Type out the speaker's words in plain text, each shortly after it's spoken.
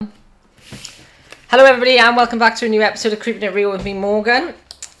Hello everybody and welcome back to a new episode of Creeping It Real with me, Morgan.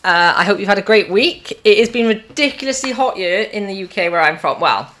 I hope you've had a great week. It has been ridiculously hot here in the UK where I'm from.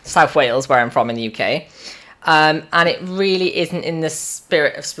 Well, South Wales where I'm from in the UK. And it really isn't in the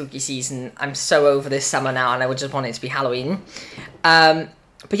spirit of spooky season. I'm so over this summer now and I would just want it to be Halloween. But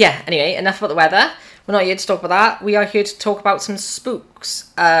yeah, anyway, enough about the weather. We're not here to talk about that. We are here to talk about some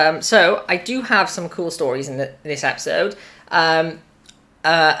spooks. So I do have some cool stories in this episode.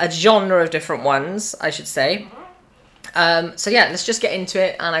 A genre of different ones, I should say. So yeah, let's just get into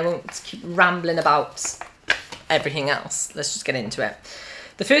it, and I won't keep rambling about everything else. Let's just get into it.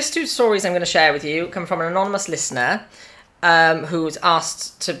 The first two stories I'm going to share with you come from an anonymous listener who's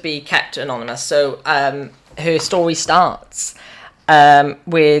asked to be kept anonymous. So her story starts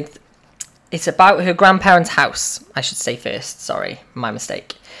with... It's about her grandparents' house, I should say first. Sorry, my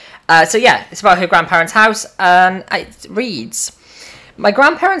mistake. So yeah, it's about her grandparents' house, and it reads... My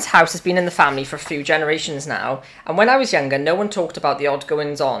grandparents' house has been in the family for a few generations now, and when I was younger, no one talked about the odd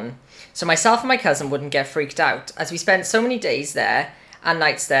goings-on. So myself and my cousin wouldn't get freaked out, as we spent so many days there and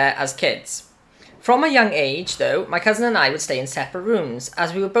nights there as kids. From a young age, though, my cousin and I would stay in separate rooms,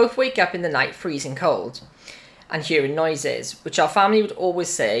 as we would both wake up in the night freezing cold and hearing noises, which our family would always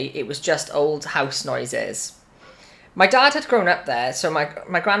say it was just old house noises. My dad had grown up there, so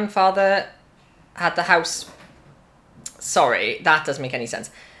my grandfather had the house... Sorry, that doesn't make any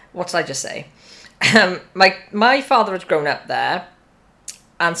sense. What did I just say? My father had grown up there,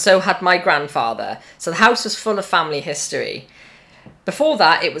 and so had my grandfather. So the house was full of family history. Before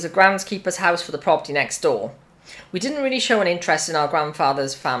that, it was a groundskeeper's house for the property next door. We didn't really show an interest in our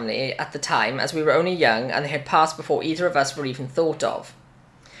grandfather's family at the time, as we were only young, and they had passed before either of us were even thought of.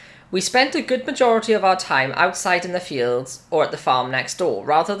 We spent a good majority of our time outside in the fields or at the farm next door,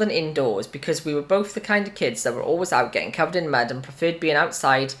 rather than indoors, because we were both the kind of kids that were always out getting covered in mud and preferred being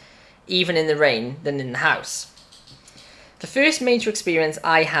outside, even in the rain, than in the house. The first major experience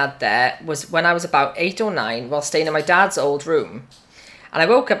I had there was when I was about 8 or 9 while staying in my dad's old room, and I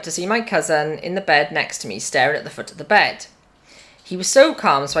woke up to see my cousin in the bed next to me staring at the foot of the bed. He was so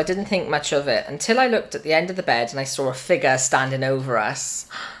calm, so I didn't think much of it, until I looked at the end of the bed and I saw a figure standing over us.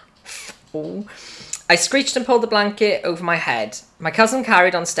 Ooh. I screeched and pulled the blanket over my head. My cousin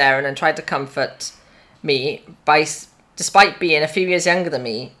carried on staring and tried to comfort me, despite being a few years younger than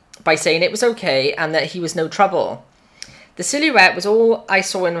me, by saying it was okay and that he was no trouble. The silhouette was all I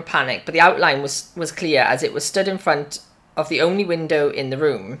saw in a panic, but the outline was clear as it was stood in front of the only window in the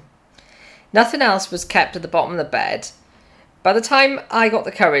room. Nothing else was kept at the bottom of the bed. By the time I got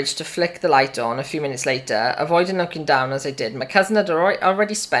the courage to flick the light on a few minutes later, avoiding looking down as I did, my cousin had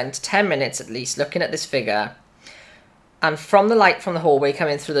already spent 10 minutes at least looking at this figure. And from the light from the hallway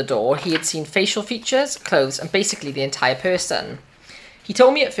coming through the door, he had seen facial features, clothes, and basically the entire person. He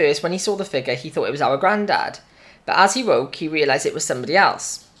told me at first when he saw the figure he thought it was our granddad, but as he woke he realised it was somebody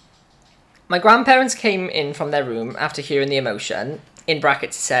else. My grandparents came in from their room after hearing the emotion, in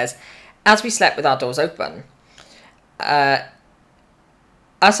brackets it says, as we slept with our doors open.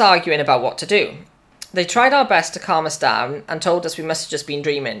 Us arguing about what to do. They tried our best to calm us down and told us we must have just been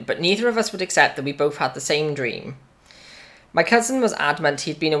dreaming, but neither of us would accept that we both had the same dream. My cousin was adamant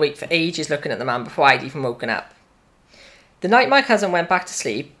he'd been awake for ages looking at the man before I'd even woken up. The night my cousin went back to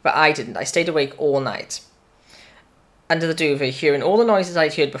sleep, but I didn't. I stayed awake all night, under the duvet, hearing all the noises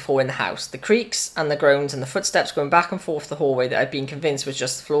I'd heard before in the house, the creaks and the groans and the footsteps going back and forth the hallway that I'd been convinced was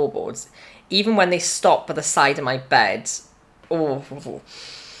just floorboards, even when they stopped by the side of my bed.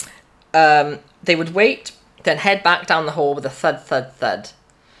 They would wait, then head back down the hall with a thud, thud, thud.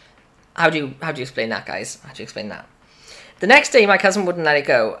 How do you explain that, guys? How do you explain that? The next day, my cousin wouldn't let it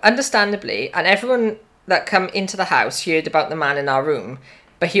go, understandably, and everyone that come into the house heard about the man in our room,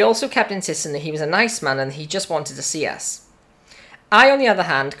 but he also kept insisting that he was a nice man and he just wanted to see us. I, on the other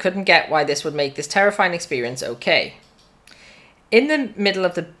hand, couldn't get why this would make this terrifying experience okay. In the middle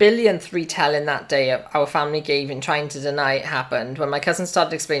of the billionth retelling that day our family gave in trying to deny it happened, when my cousin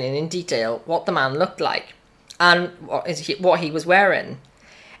started explaining in detail what the man looked like and what he was wearing.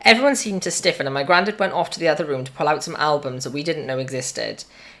 Everyone seemed to stiffen and my granddad went off to the other room to pull out some albums that we didn't know existed.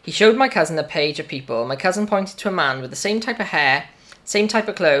 He showed my cousin a page of people. My cousin pointed to a man with the same type of hair, same type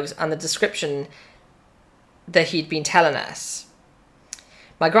of clothes, and the description that he'd been telling us.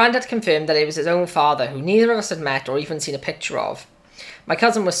 My granddad confirmed that it was his own father, who neither of us had met or even seen a picture of. My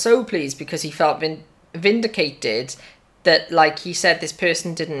cousin was so pleased because he felt vindicated that, like he said, this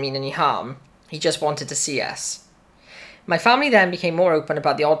person didn't mean any harm. He just wanted to see us. My family then became more open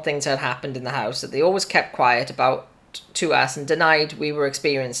about the odd things that had happened in the house that they always kept quiet about to us and denied we were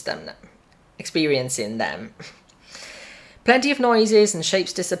experiencing them. Plenty of noises and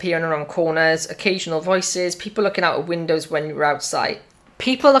shapes disappearing around corners, occasional voices, people looking out of windows when you were outside.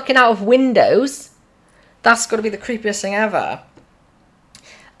 People looking out of windows? That's got to be the creepiest thing ever.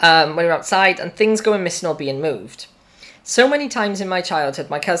 When you're outside, and things going missing or being moved. So many times in my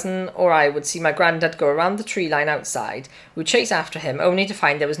childhood, my cousin or I would see my granddad go around the tree line outside. We'd chase after him, only to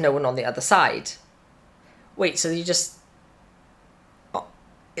find there was no one on the other side. Wait, so you just... Oh,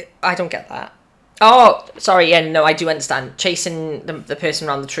 I don't get that. Oh, sorry, yeah, no, I do understand. Chasing the person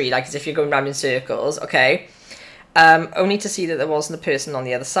around the tree, like as if you're going round in circles, okay. Only to see that there wasn't a person on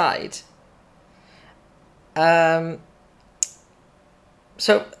the other side. So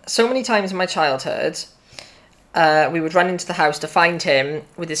many times in my childhood, we would run into the house to find him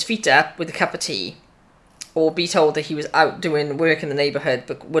with his feet up with a cup of tea, or be told that he was out doing work in the neighbourhood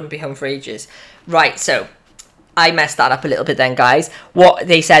but wouldn't be home for ages. Right, so I messed that up a little bit then, guys. What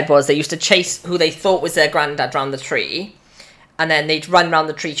they said was they used to chase who they thought was their granddad round the tree, and then they'd run round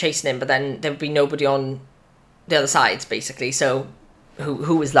the tree chasing him, but then there would be nobody on the other sides, basically. So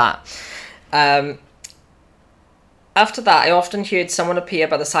who was that? After that, I often heard someone appear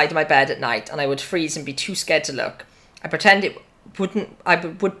by the side of my bed at night, and I would freeze and be too scared to look. I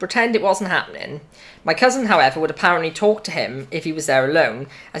would pretend it wasn't happening. My cousin, however, would apparently talk to him if he was there alone,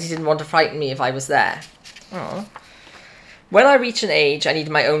 as he didn't want to frighten me if I was there. Aww. When I reached an age I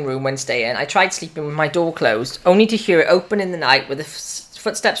needed my own room when staying, I tried sleeping with my door closed, only to hear it open in the night with the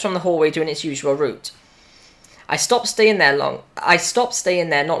footsteps from the hallway doing its usual route. I stopped staying there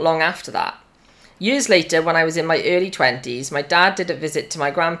not long after that. Years later, when I was in my early 20s, my dad did a visit to my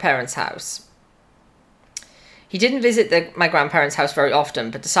grandparents' house. He didn't visit my grandparents' house very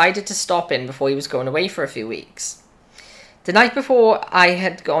often, but decided to stop in before he was going away for a few weeks. The night before I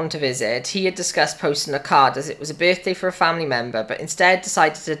had gone to visit, he had discussed posting a card as it was a birthday for a family member, but instead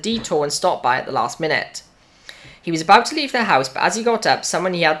decided to detour and stop by at the last minute. He was about to leave their house, but as he got up,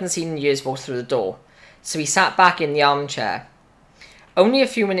 someone he hadn't seen in years walked through the door, so he sat back in the armchair. Only a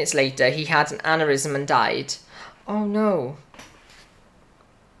few minutes later, he had an aneurysm and died. Oh no.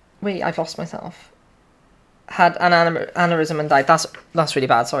 Wait, I've lost myself. Had an aneurysm and died. That's really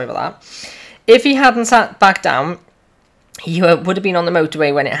bad, sorry about that. If he hadn't sat back down, he would have been on the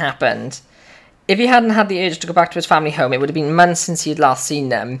motorway when it happened. If he hadn't had the urge to go back to his family home, it would have been months since he had last seen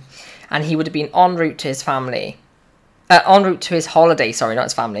them, and he would have been en route to his family. En route to his holiday, sorry, not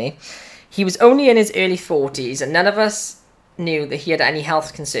his family. He was only in his early 40s, and none of us knew that he had any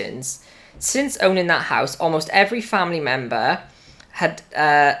health concerns. Since owning that house, almost every family member had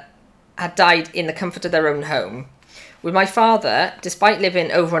died in the comfort of their own home. With my father, despite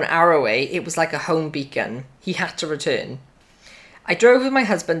living over an hour away, it was like a home beacon. He had to return. I drove with my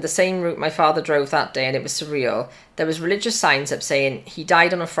husband the same route my father drove that day, and it was surreal. There was religious signs up saying he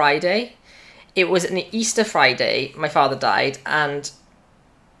died on a Friday. It was an Easter Friday my father died, and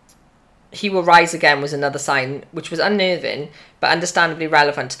he will rise again was another sign, which was unnerving, but understandably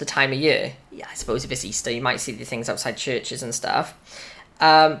relevant to the time of year. Yeah, I suppose if it's Easter, you might see the things outside churches and stuff.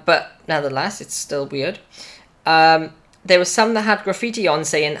 But nevertheless, it's still weird. There was some that had graffiti on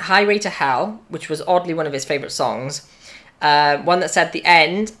saying Highway to Hell, which was oddly one of his favourite songs. One that said The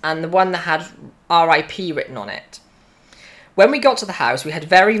End, and the one that had R.I.P. written on it. When we got to the house, we had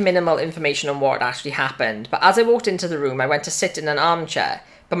very minimal information on what had actually happened, but as I walked into the room, I went to sit in an armchair,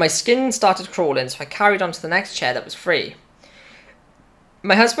 but my skin started crawling, so I carried on to the next chair that was free.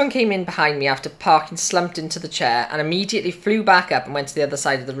 My husband came in behind me after parking slumped into the chair, and immediately flew back up and went to the other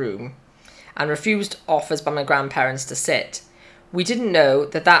side of the room, and refused offers by my grandparents to sit. We didn't know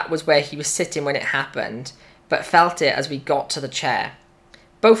that was where he was sitting when it happened, but felt it as we got to the chair.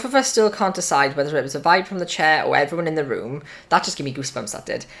 Both of us still can't decide whether it was a vibe from the chair or everyone in the room. That just gave me goosebumps, that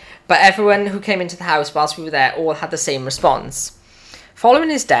did. But everyone who came into the house whilst we were there all had the same response.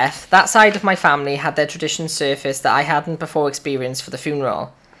 Following his death, that side of my family had their traditions surfaced that I hadn't before experienced for the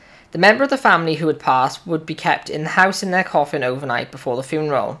funeral. The member of the family who had passed would be kept in the house in their coffin overnight before the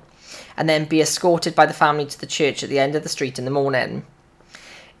funeral, and then be escorted by the family to the church at the end of the street in the morning.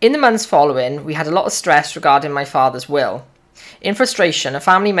 In the months following, we had a lot of stress regarding my father's will. In frustration, a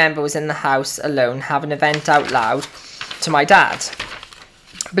family member was in the house alone having a vent out loud to my dad,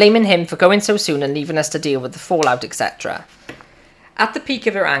 blaming him for going so soon and leaving us to deal with the fallout, etc. At the peak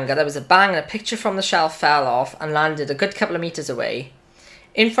of her anger, there was a bang and a picture from the shelf fell off and landed a good couple of metres away,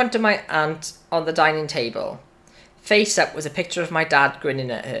 in front of my aunt on the dining table. Face up was a picture of my dad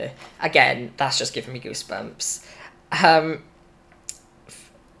grinning at her. Again, that's just giving me goosebumps.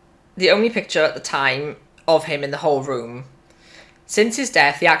 The only picture at the time of him in the whole room. Since his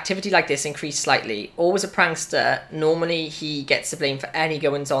death, the activity like this increased slightly. Always a prankster, normally he gets the blame for any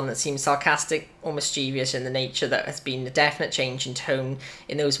goings-on that seems sarcastic or mischievous in the nature that has been a definite change in tone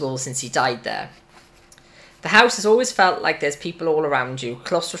in those walls since he died there. The house has always felt like there's people all around you,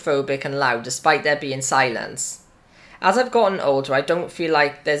 claustrophobic and loud despite there being silence. As I've gotten older, I don't feel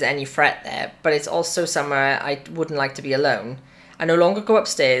like there's any threat there, but it's also somewhere I wouldn't like to be alone. I no longer go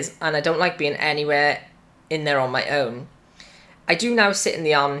upstairs, and I don't like being anywhere in there on my own. I do now sit in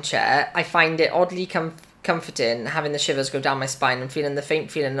the armchair. I find it oddly comforting having the shivers go down my spine and feeling the faint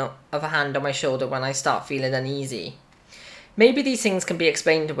feeling of a hand on my shoulder when I start feeling uneasy. Maybe these things can be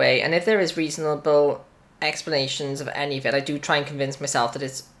explained away, and if there is reasonable explanations of any of it, I do try and convince myself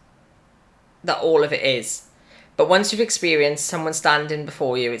that all of it is. But once you've experienced someone standing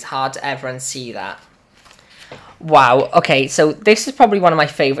before you, it's hard to ever unsee that. Wow, okay, so this is probably one of my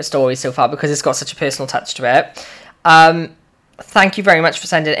favourite stories so far because it's got such a personal touch to it. Thank you very much for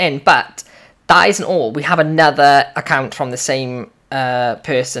sending it in, but that isn't all. We have another account from the same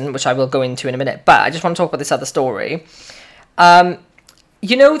person, which I will go into in a minute, but I just want to talk about this other story.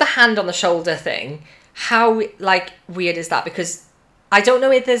 You know the hand on the shoulder thing? How, like, weird is that? Because I don't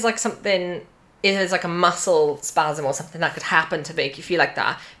know if there's, like, something... If there's, like, a muscle spasm or something that could happen to make you feel like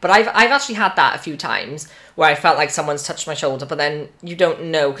that. But I've actually had that a few times where I felt like someone's touched my shoulder, but then you don't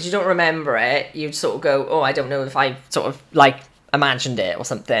know, because you don't remember it. You sort of go, oh, I don't know if I sort of, like, imagined it or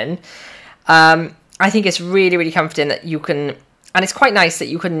something. I think it's really, really comforting that you can... And it's quite nice that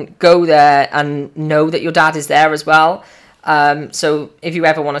you can go there and know that your dad is there as well. So if you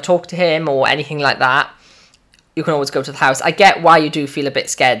ever want to talk to him or anything like that, you can always go to the house. I get why you do feel a bit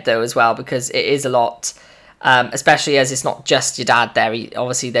scared though as well, because it is a lot, especially as it's not just your dad there.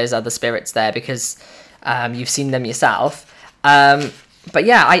 Obviously there's other spirits there because you've seen them yourself. But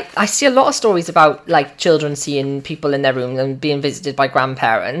yeah, I see a lot of stories about like children seeing people in their room and being visited by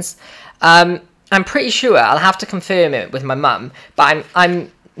grandparents. I'm pretty sure, I'll have to confirm it with my mum, but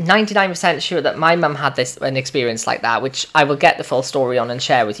I'm 99% sure that my mum had an experience like that, which I will get the full story on and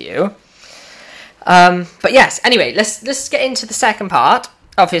share with you. But yes, anyway, let's get into the second part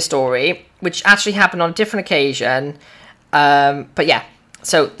of his story, which actually happened on a different occasion. But yeah,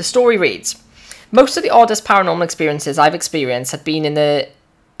 so the story reads: most of the oddest paranormal experiences I've experienced had been in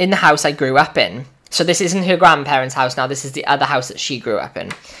the house I grew up in. So this isn't her grandparents' house now, this is the other house that she grew up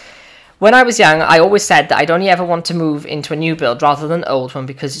in. When I was young, I always said that I'd only ever want to move into a new build rather than an old one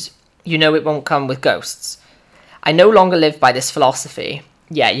because you know it won't come with ghosts. I no longer live by this philosophy.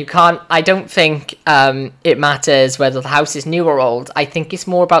 Yeah, you can't... I don't think it matters whether the house is new or old. I think it's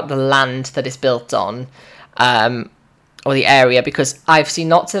more about the land that it's built on, or the area, because I've seen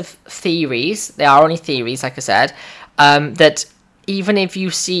lots of theories, they are only theories, like I said, that even if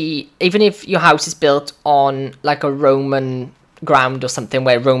your house is built on like a Roman ground or something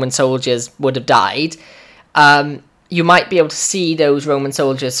where Roman soldiers would have died, you might be able to see those Roman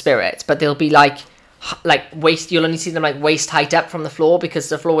soldiers' spirits, but they'll be like you'll only see them like waist height up from the floor, because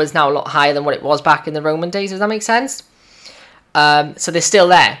the floor is now a lot higher than what it was back in the Roman days. Does that make sense? So they're still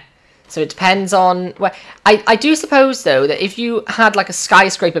there. So it depends on where. I do suppose though that if you had like a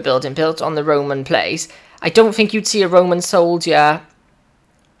skyscraper building built on the Roman place, I don't think you'd see a Roman soldier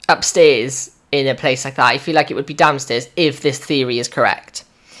upstairs in a place like that. I feel like it would be downstairs if this theory is correct.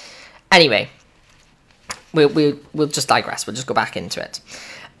 Anyway, we'll just digress. We'll just go back into it.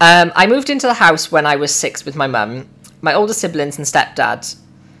 I moved into the house when I was 6 with my mum, my older siblings and stepdad.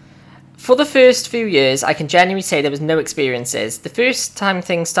 For the first few years, I can genuinely say there was no experiences. The first time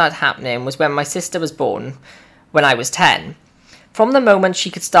things started happening was when my sister was born, when I was 10. From the moment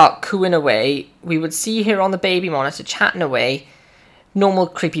she could start cooing away, we would see her on the baby monitor chatting away, normal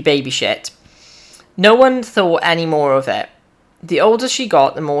creepy baby shit. No one thought any more of it. The older she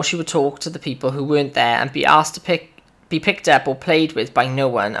got, the more she would talk to the people who weren't there and be asked to be picked up or played with by no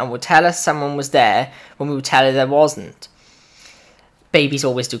one, and would tell us someone was there when we would tell her there wasn't. Babies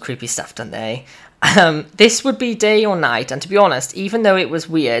always do creepy stuff, don't they? This would be day or night, and to be honest, even though it was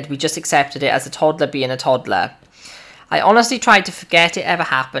weird, we just accepted it as a toddler being a toddler. I honestly tried to forget it ever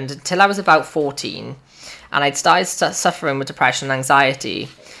happened until I was about 14, and I'd started suffering with depression and anxiety,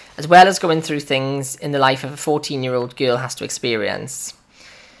 as well as going through things in the life of a 14-year-old girl has to experience.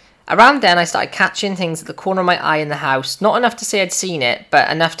 Around then, I started catching things at the corner of my eye in the house, not enough to say I'd seen it, but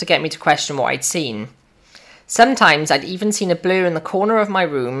enough to get me to question what I'd seen. Sometimes I'd even seen a blur in the corner of my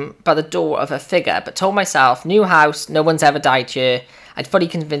room by the door of a figure, but told myself, new house, no one's ever died here. I'd fully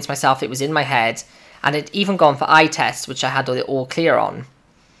convinced myself it was in my head, and had even gone for eye tests, which I had all clear on.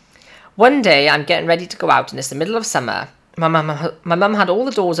 One day, I'm getting ready to go out, and it's the middle of summer. My mum had all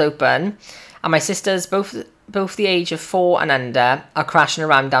the doors open, and my sisters, both both the age of 4 and under, are crashing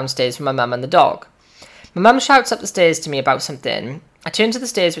around downstairs with my mum and the dog. My mum shouts up the stairs to me about something. I turn to the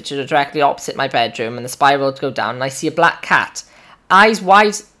stairs, which are directly opposite my bedroom, and the spiral go down, and I see a black cat, eyes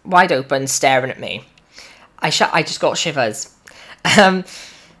wide open, staring at me. I just got shivers.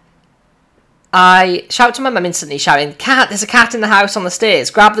 I shout to my mum instantly, shouting, "Cat, there's a cat in the house on the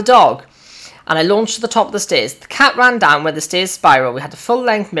stairs, grab the dog." And I launched to the top of the stairs. The cat ran down where the stairs spiral. We had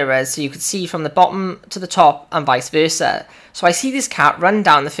full-length mirrors, so you could see from the bottom to the top and vice versa. So I see this cat run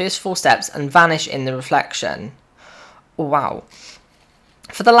down the first 4 steps and vanish in the reflection. Oh, wow.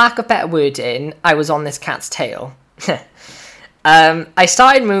 For the lack of better wording, I was on this cat's tail. I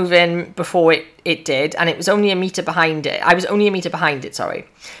started moving before it did, and it was only a metre behind it. I was only a metre behind it, sorry.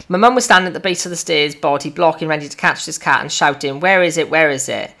 My mum was standing at the base of the stairs, body blocking, ready to catch this cat and shouting, "Where is it? Where is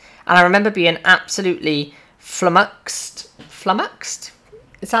it?" And I remember being absolutely flummoxed. Flummoxed?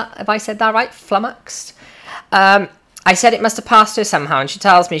 Have I said that right? Flummoxed? I said it must have passed her somehow, and she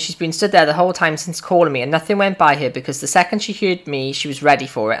tells me she's been stood there the whole time since calling me, and nothing went by her because the second she heard me, she was ready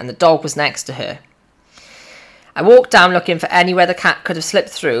for it, and the dog was next to her. I walked down looking for anywhere the cat could have slipped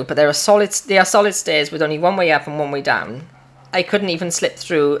through, but they are solid stairs with only one way up and one way down. I couldn't even slip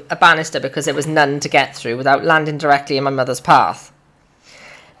through a banister because there was none to get through without landing directly in my mother's path.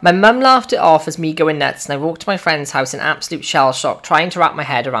 My mum laughed it off as me going nuts, and I walked to my friend's house in absolute shell shock, trying to wrap my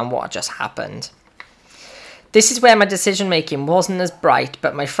head around what had just happened. This is where my decision making wasn't as bright,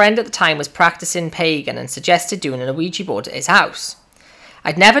 but my friend at the time was practicing pagan and suggested doing a Ouija board at his house.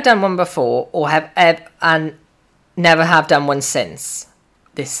 I'd never done one before, and never have done one since.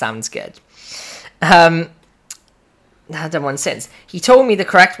 This sounds good. Never done one since. He told me the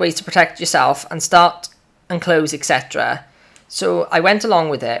correct ways to protect yourself and start and close, etc. So I went along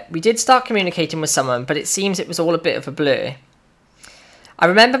with it. We did start communicating with someone, but it seems it was all a bit of a blur. I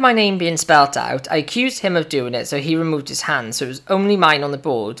remember my name being spelt out. I accused him of doing it, so he removed his hand, so it was only mine on the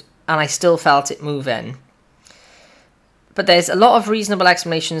board, and I still felt it moving. But there's a lot of reasonable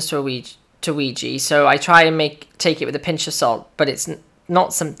explanations to Ouija, so I try and take it with a pinch of salt, but it's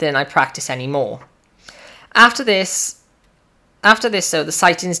not something I practice anymore. After this, though, the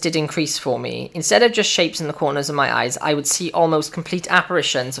sightings did increase for me. Instead of just shapes in the corners of my eyes, I would see almost complete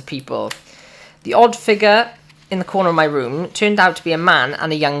apparitions of people. The odd figure in the corner of my room turned out to be a man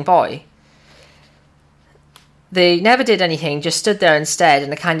and a young boy. They never did anything, just stood there instead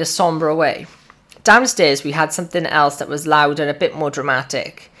in a kind of sombre way. Downstairs, we had something else that was louder and a bit more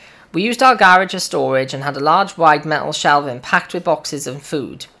dramatic. We used our garage as storage and had a large wide metal shelving packed with boxes and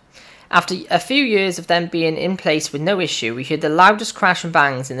food. After a few years of them being in place with no issue, we heard the loudest crash and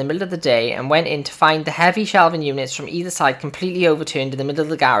bangs in the middle of the day and went in to find the heavy shelving units from either side completely overturned in the middle of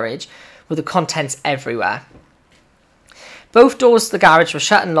the garage with the contents everywhere. Both doors to the garage were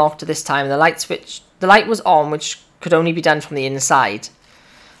shut and locked at this time, and the light was on, which could only be done from the inside.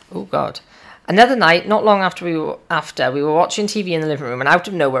 Oh God. Another night, not long after we were watching TV in the living room, and out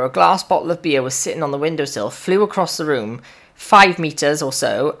of nowhere a glass bottle of beer was sitting on the windowsill, flew across the room, 5 meters or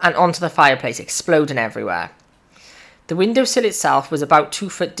so, and onto the fireplace, exploding everywhere. The windowsill itself was about 2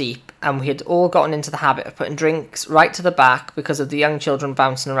 foot deep, and we had all gotten into the habit of putting drinks right to the back because of the young children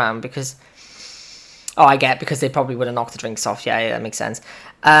bouncing around, because they probably would have knocked the drinks off. Yeah, that makes sense.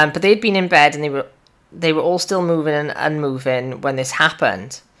 But they'd been in bed, and they were all still moving and unmoving when this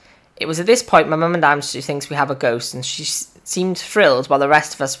happened. It was at this point my mum and dad thinks we have a ghost, and she seemed thrilled while the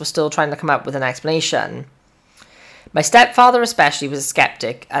rest of us were still trying to come up with an explanation. My stepfather especially was a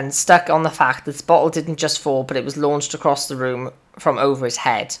skeptic and stuck on the fact that this bottle didn't just fall, but it was launched across the room from over his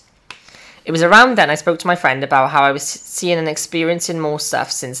head. It was around then I spoke to my friend about how I was seeing and experiencing more stuff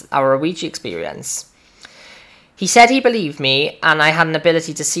since our Ouija experience. He said he believed me, and I had an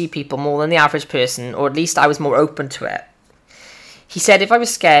ability to see people more than the average person, or at least I was more open to it. He said if I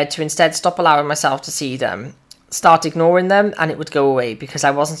was scared to instead stop allowing myself to see them, start ignoring them, and it would go away because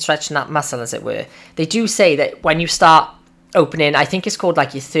I wasn't stretching that muscle, as it were. They do say that when you start opening, I think it's called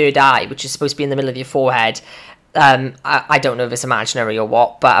like your third eye, which is supposed to be in the middle of your forehead. I don't know if it's imaginary or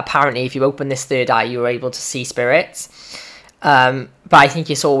what, but apparently if you open this third eye, you're able to see spirits. But I think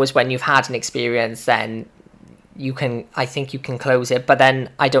it's always when you've had an experience, then I think you can close it, but then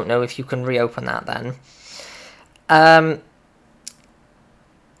I don't know if you can reopen that then.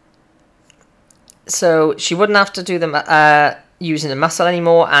 So she wouldn't have to do them using the muscle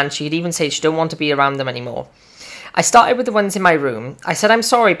anymore, and she'd even say she don't want to be around them anymore. I started with the ones in my room. I said I'm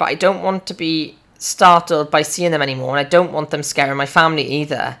sorry, but I don't want to be startled by seeing them anymore, and I don't want them scaring my family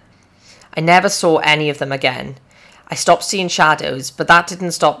either. I never saw any of them again. I stopped seeing shadows, but that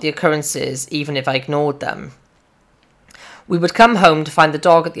didn't stop the occurrences even if I ignored them. We would come home to find the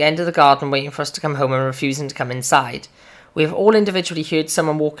dog at the end of the garden waiting for us to come home and refusing to come inside. We have all individually heard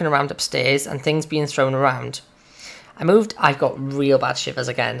someone walking around upstairs and things being thrown around. I've got real bad shivers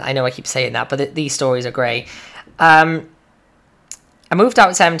again. I know I keep saying that, but these stories are grey. I moved out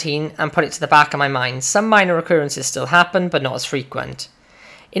at 17 and put it to the back of my mind. Some minor occurrences still happen, but not as frequent.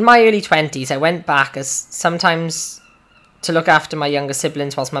 In my early 20s, I went back as sometimes to look after my younger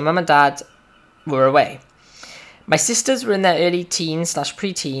siblings whilst my mum and dad were away. My sisters were in their early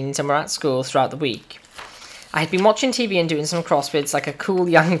teens/pre-teens and were at school throughout the week. I had been watching TV and doing some crosswords like a cool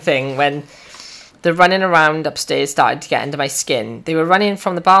young thing when the running around upstairs started to get under my skin. They were running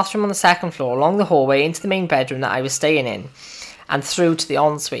from the bathroom on the second floor, along the hallway, into the main bedroom that I was staying in, and through to the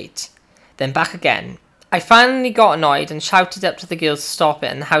ensuite. Then back again. I finally got annoyed and shouted up to the girls to stop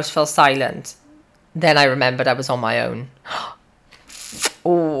it, and the house fell silent. Then I remembered I was on my own.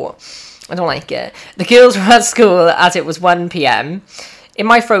 Oh, I don't like it. The girls were at school as it was 1 p.m. In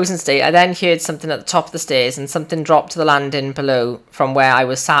my frozen state, I then heard something at the top of the stairs and something dropped to the landing below from where I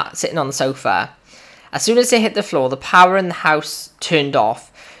was sitting on the sofa. As soon as it hit the floor, the power in the house turned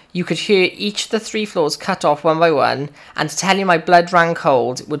off. You could hear each of the 3 floors cut off one by one, and to tell you my blood ran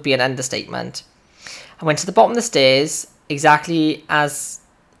cold would be an understatement. I went to the bottom of the stairs, exactly as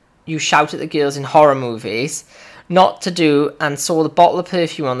you shout at the girls in horror movies not to do, and saw the bottle of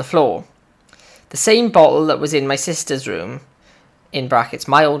perfume on the floor. The same bottle that was in my sister's room, in brackets,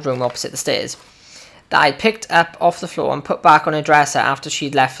 my old room opposite the stairs, that I picked up off the floor and put back on her dresser after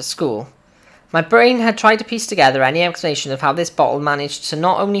she'd left for school. My brain had tried to piece together any explanation of how this bottle managed to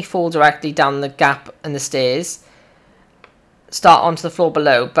not only fall directly down the gap in the stairs, start onto the floor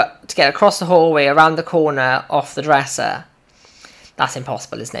below, but to get across the hallway, around the corner, off the dresser. That's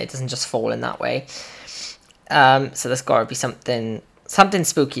impossible, isn't it? It doesn't just fall in that way. So there's got to be something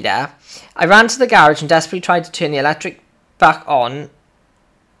spooky there. I ran to the garage and desperately tried to turn the electric back on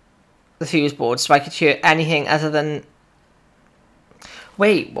the fuse board so I could hear anything other than...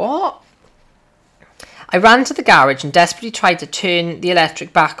 Wait, what? I ran to the garage and desperately tried to turn the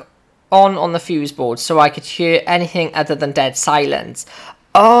electric back on the fuse board so I could hear anything other than dead silence.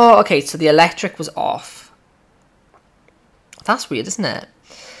 Oh, okay, so the electric was off. That's weird, isn't it?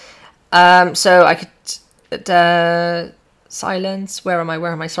 So I could... silence. Where am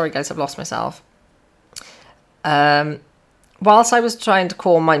I? Sorry, guys, I've lost myself. Whilst I was trying to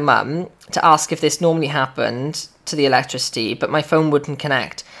call my mum to ask if this normally happened to the electricity, but my phone wouldn't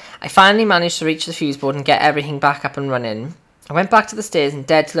connect, I finally managed to reach the fuse board and get everything back up and running. I went back to the stairs and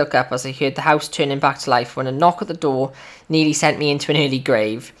dared to look up as I heard the house turning back to life when a knock at the door nearly sent me into an early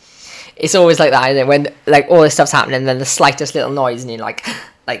grave. It's always like that, isn't it? When like all this stuff's happening and then the slightest little noise and you're like,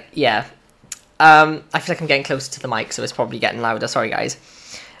 yeah. I feel like I'm getting closer to the mic, so it's probably getting louder. Sorry, guys.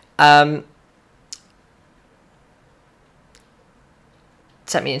 Sent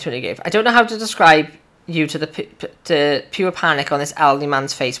me into an early grave. I don't know how to describe you to the pure panic on this elderly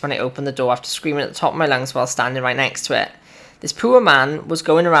man's face when I opened the door after screaming at the top of my lungs while standing right next to it. This poor man was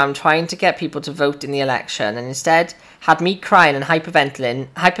going around trying to get people to vote in the election and instead had me crying and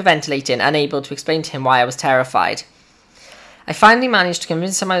hyperventilating, unable to explain to him why I was terrified. I finally managed to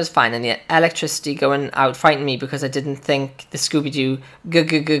convince him I was fine and the electricity going out frightened me because I didn't think the Scooby-Doo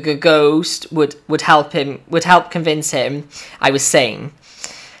ghost would help convince him I was sane.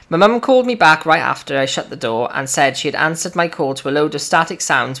 My mum called me back right after I shut the door and said she had answered my call to a load of static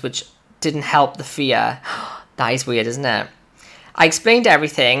sounds which didn't help the fear. That is weird, isn't it? I explained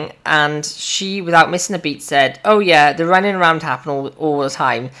everything and she, without missing a beat, said, "Oh yeah, the running around happened all the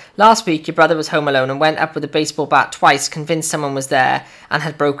time. Last week your brother was home alone and went up with a baseball bat twice, convinced someone was there and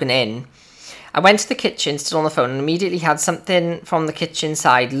had broken in." I went to the kitchen, still on the phone, and immediately had something from the kitchen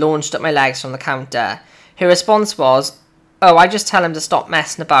side launched at my legs from the counter. Her response was, "Oh, I just tell him to stop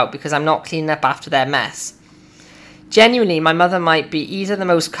messing about because I'm not cleaning up after their mess." Genuinely, my mother might be either the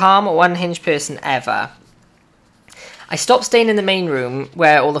most calm or unhinged person ever. I stopped staying in the main room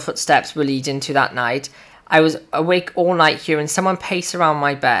where all the footsteps were leading to that night. I was awake all night hearing someone pace around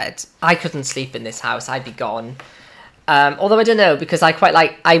my bed. I couldn't sleep in this house. I'd be gone. Although I don't know, because I quite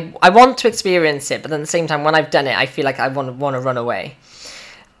like... I want to experience it, but at the same time, when I've done it, I feel like I want to run away.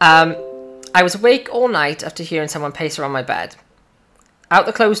 I was awake all night after hearing someone pace around my bed. Out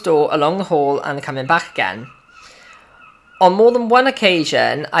the closed door, along the hall, and coming back again. On more than one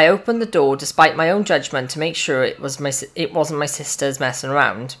occasion, I opened the door despite my own judgment to make sure it wasn't my sisters messing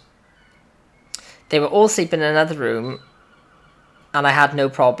around. They were all sleeping in another room, and I had no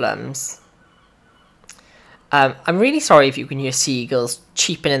problems. I'm really sorry if you can hear seagulls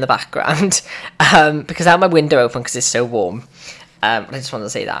cheeping in the background, because I have my window open because it's so warm. But I just wanted to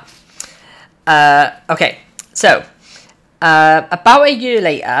say that. Okay, so About a year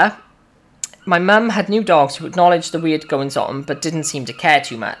later, my mum had new dogs who acknowledged the weird goings on but didn't seem to care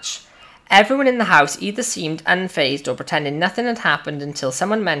too much. Everyone in the house either seemed unfazed or pretended nothing had happened until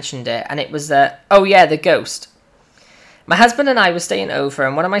someone mentioned it, and it was the ghost. My husband and I were staying over,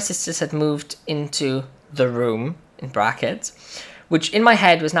 and one of my sisters had moved into the room, in brackets, which in my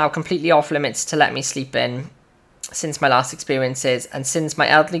head was now completely off limits to let me sleep in since my last experiences, and since my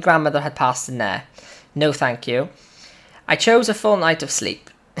elderly grandmother had passed in there. No thank you. I chose a full night of sleep.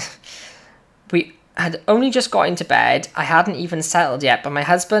 We had only just got into bed. I hadn't even settled yet, but my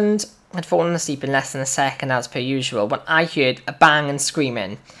husband had fallen asleep in less than a second as per usual when I heard a bang and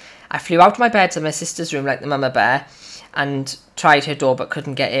screaming. I flew out of my bed to my sister's room like the mama bear and tried her door but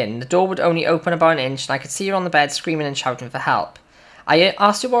couldn't get in. The door would only open about an inch and I could see her on the bed screaming and shouting for help. I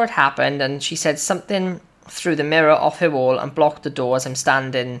asked her what had happened and she said something through the mirror off her wall and blocked the door and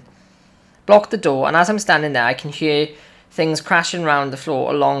as I'm standing there I can hear things crashing around the floor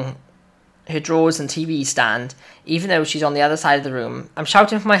along her drawers and TV stand, even though she's on the other side of the room. I'm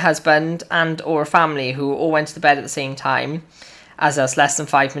shouting for my husband and or a family who all went to bed at the same time as us less than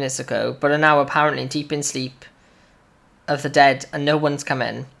 5 minutes ago, but are now apparently deep in sleep of the dead and no one's come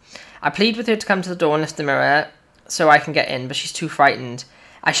in. I plead with her to come to the door and lift the mirror so I can get in, but she's too frightened.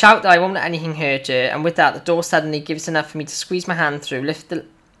 I shout that I won't let anything hurt her, and with that the door suddenly gives enough for me to squeeze my hand through, lift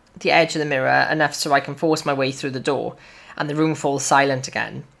the edge of the mirror enough so I can force my way through the door, and the room falls silent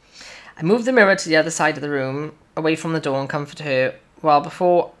again. I moved the mirror to the other side of the room, away from the door, and comforted her. Well,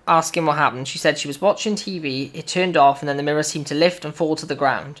 before asking what happened, she said she was watching TV, it turned off, and then the mirror seemed to lift and fall to the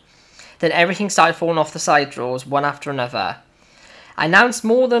ground. Then everything started falling off the side drawers, one after another. I announced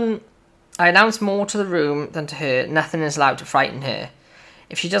more to the room than to her. Nothing is allowed to frighten her.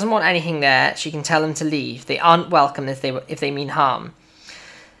 If she doesn't want anything there, she can tell them to leave. They aren't welcome if they mean harm.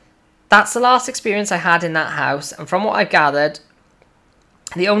 That's the last experience I had in that house, and from what I've gathered,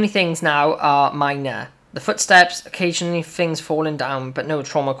 the only things now are minor. The footsteps, occasionally things falling down, but no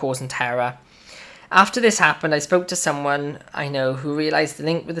trauma causing terror. After this happened, I spoke to someone I know who realised the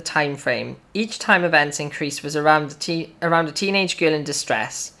link with the time frame. Each time events increased was around a teenage girl in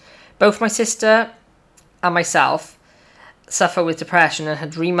distress. Both my sister and myself suffer with depression and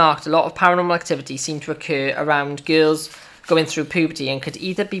had remarked a lot of paranormal activity seemed to occur around girls going through puberty and could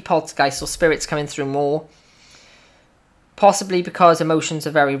either be poltergeists or spirits coming through more, possibly because emotions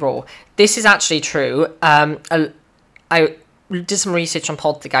are very raw. This is actually true. I did some research on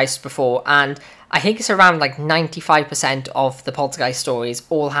poltergeists before, and I think it's around like 95% of the poltergeist stories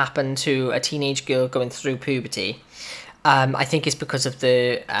all happen to a teenage girl going through puberty. I think it's because of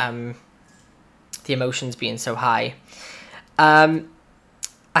the emotions being so high.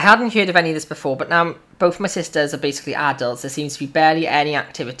 I hadn't heard of any of this before, but now both my sisters are basically adults. There seems to be barely any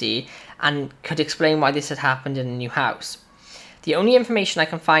activity and could explain why this had happened in a new house. The only information I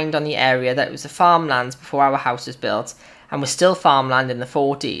can find on the area that it was the farmlands before our house was built and was still farmland in the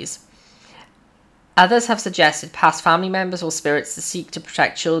 40s. Others have suggested past family members or spirits to seek to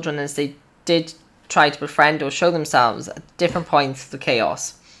protect children as they did try to befriend or show themselves at different points of the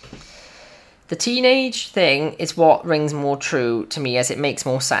chaos. The teenage thing is what rings more true to me as it makes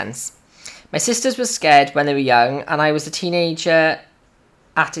more sense. My sisters were scared when they were young and I was a teenager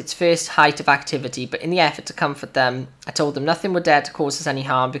at its first height of activity, but in the effort to comfort them, I told them nothing would dare to cause us any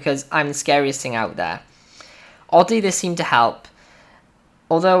harm because I'm the scariest thing out there. Oddly, this seemed to help.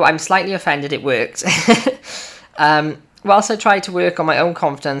 Although I'm slightly offended, it worked. Whilst I tried to work on my own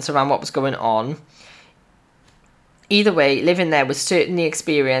confidence around what was going on, either way, living there was certainly an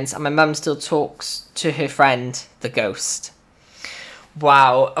experience, and my mum still talks to her friend, the ghost.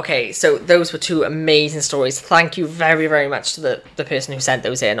 Wow. Okay, so those were two amazing stories. Thank you very, very much to the person who sent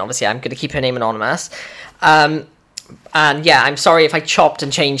those in. Obviously, I'm going to keep her name anonymous. And yeah, I'm sorry if I chopped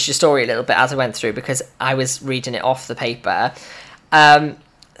and changed your story a little bit as I went through because I was reading it off the paper.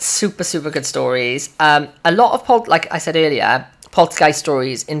 Super, super good stories. A lot of, like I said earlier, poltergeist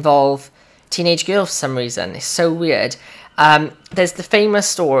stories involve teenage girls for some reason. It's so weird. There's the famous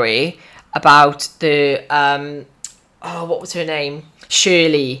story about the... what was her name?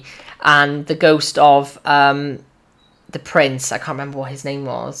 Shirley, and the ghost of the prince. I can't remember what his name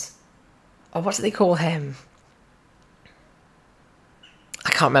was. Oh, what did they call him? I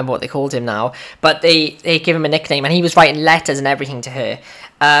can't remember what they called him now. But they give him a nickname, and he was writing letters and everything to her.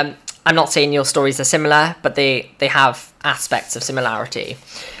 I'm not saying your stories are similar, but they have aspects of similarity.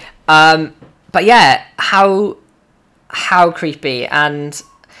 But yeah, how creepy. And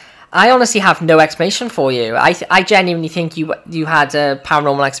I honestly have no explanation for you. I genuinely think you had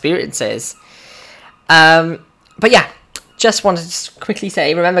paranormal experiences. But yeah, just wanted to quickly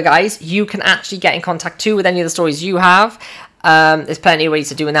say, remember guys, you can actually get in contact too with any of the stories you have. There's plenty of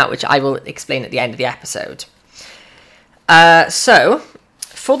ways of doing that, which I will explain at the end of the episode. So,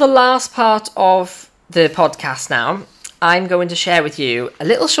 for the last part of the podcast now, I'm going to share with you a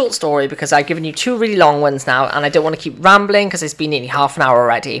little short story because I've given you 2 really long ones now, and I don't want to keep rambling because it's been nearly half an hour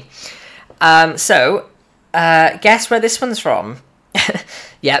already. So, guess where this one's from?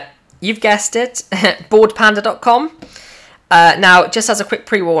 Yep, you've guessed it, boredpanda.com. Now, just as a quick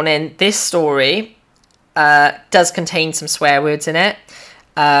pre-warning, this story does contain some swear words in it,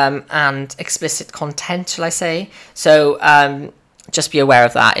 and explicit content, shall I say. So, just be aware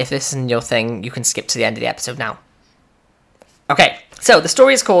of that. If this isn't your thing, you can skip to the end of the episode now. Okay, so the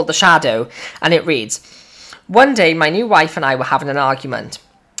story is called The Shadow, and it reads, "One day, my new wife and I were having an argument.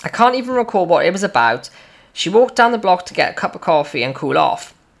 I can't even recall what it was about. She walked down the block to get a cup of coffee and cool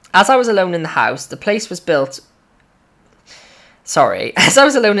off. As I was alone in the house, the way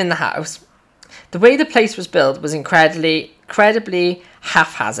the place was built was incredibly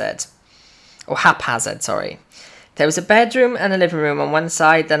haphazard. There was a bedroom and a living room on one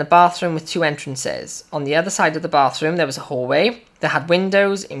side, then a bathroom with 2 entrances. On the other side of the bathroom, there was a hallway that had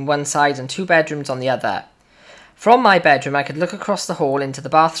windows in one side and 2 bedrooms on the other. From my bedroom, I could look across the hall into the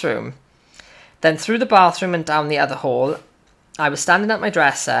bathroom. Then through the bathroom and down the other hall, I was standing at my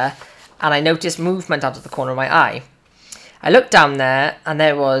dresser, and I noticed movement out of the corner of my eye. I looked down there, and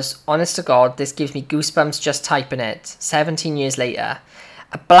there was, honest to God, this gives me goosebumps just typing it, 17 years later,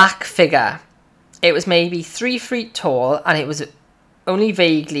 a black figure. It was maybe 3 feet tall, and it was only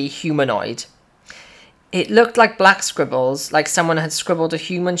vaguely humanoid. It looked like black scribbles, like someone had scribbled a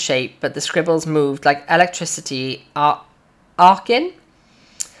human shape, but the scribbles moved like electricity arcing.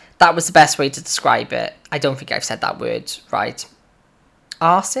 That was the best way to describe it. I don't think I've said that word right.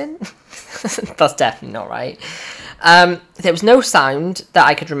 Arson? That's definitely not right. There was no sound that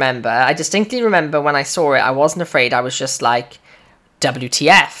I could remember. I distinctly remember when I saw it, I wasn't afraid. I was just like,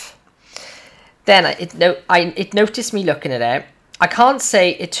 WTF. Then it noticed me looking at it. I can't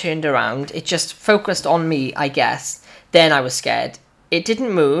say it turned around. It just focused on me, I guess. Then I was scared. It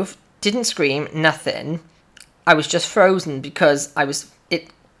didn't move, didn't scream, nothing. I was just frozen because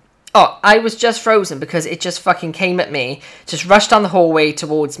it just fucking came at me, just rushed down the hallway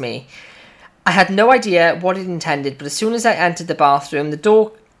towards me. I had no idea what it intended, but as soon as I entered the bathroom, the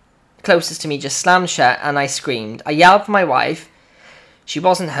door closest to me just slammed shut and I screamed. I yelled for my wife. She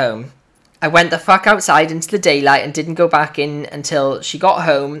wasn't home. I went the fuck outside into the daylight and didn't go back in until she got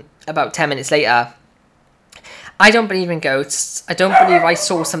home about 10 minutes later. I don't believe in ghosts. I don't believe I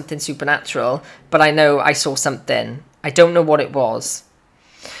saw something supernatural, but I know I saw something. I don't know what it was."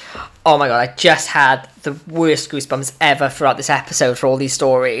 Oh my god, I just had the worst goosebumps ever throughout this episode for all these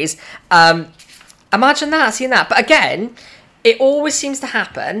stories. Imagine that, seeing that. But again, it always seems to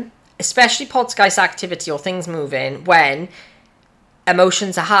happen, especially poltergeist activity or things moving, when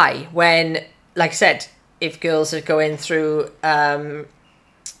emotions are high. When, like I said, if girls are going through their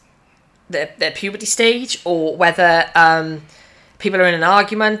puberty stage, or whether people are in an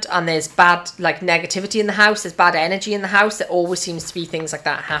argument and there's bad, like, negativity in the house, there's bad energy in the house, there always seems to be things like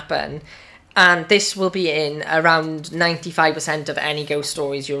that happen. And this will be in around 95% of any ghost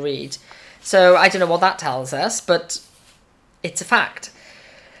stories you'll read. So I don't know what that tells us, but it's a fact.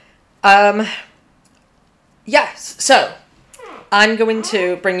 Yes, so I'm going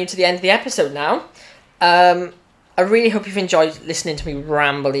to bring you to the end of the episode now. I really hope you've enjoyed listening to me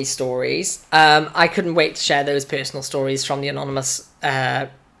ramble these stories. I couldn't wait to share those personal stories from the anonymous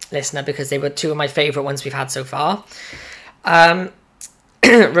listener because they were 2 of my favourite ones we've had so far.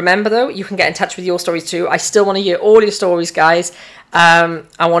 Remember, though, you can get in touch with your stories too. I still want to hear all your stories, guys. I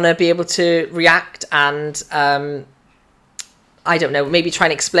want to be able to react and, I don't know, maybe try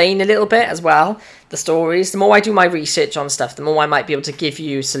and explain a little bit as well, the stories. The more I do my research on stuff, the more I might be able to give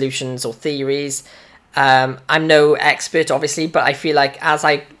you solutions or theories. I'm no expert, obviously, but I feel like as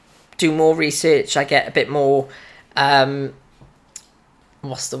I do more research, I get a bit more, bit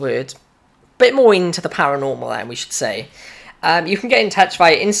more into the paranormal then, we should say. You can get in touch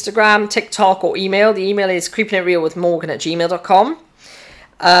via Instagram, TikTok, or email. The email is creepingitrealwithmorgan@gmail.com.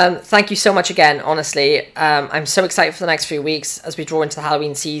 Thank you so much again, honestly. I'm so excited for the next few weeks as we draw into the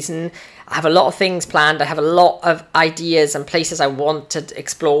Halloween season. I have a lot of things planned. I have a lot of ideas and places I want to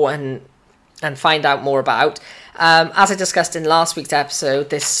explore and find out more about. As I discussed in last week's episode,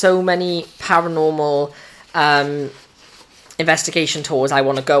 there's so many paranormal investigation tours I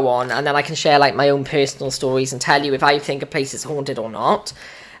want to go on, and then I can share like my own personal stories and tell you if I think a place is haunted or not.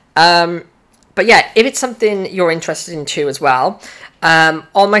 But yeah, if it's something you're interested in too as well,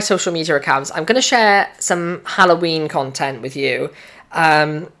 on my social media accounts, I'm going to share some Halloween content with you.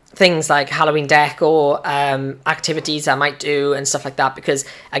 Things like Halloween decor, activities I might do and stuff like that, because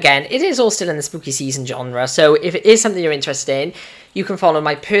again, it is all still in the spooky season genre. So if it is something you're interested in, you can follow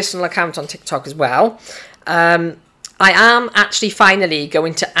my personal account on TikTok as well. I am actually finally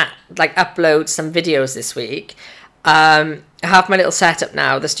going to upload some videos this week. I have my little setup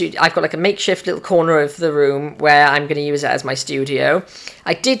now. The studio, I've got like a makeshift little corner of the room where I'm going to use it as my studio.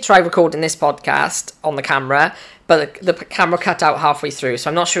 I did try recording this podcast on the camera, but the camera cut out halfway through, so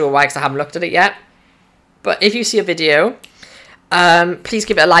I'm not sure why, because I haven't looked at it yet. But if you see a video, please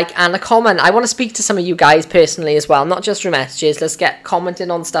give it a like and a comment. I want to speak to some of you guys personally as well, not just through messages. Let's get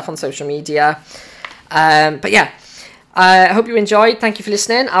commenting on stuff on social media. But yeah, I hope you enjoyed. Thank you for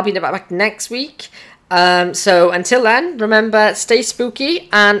listening. I'll be back next week. So until then, remember, stay spooky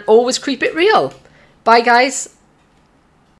and always creep it real. Bye, guys.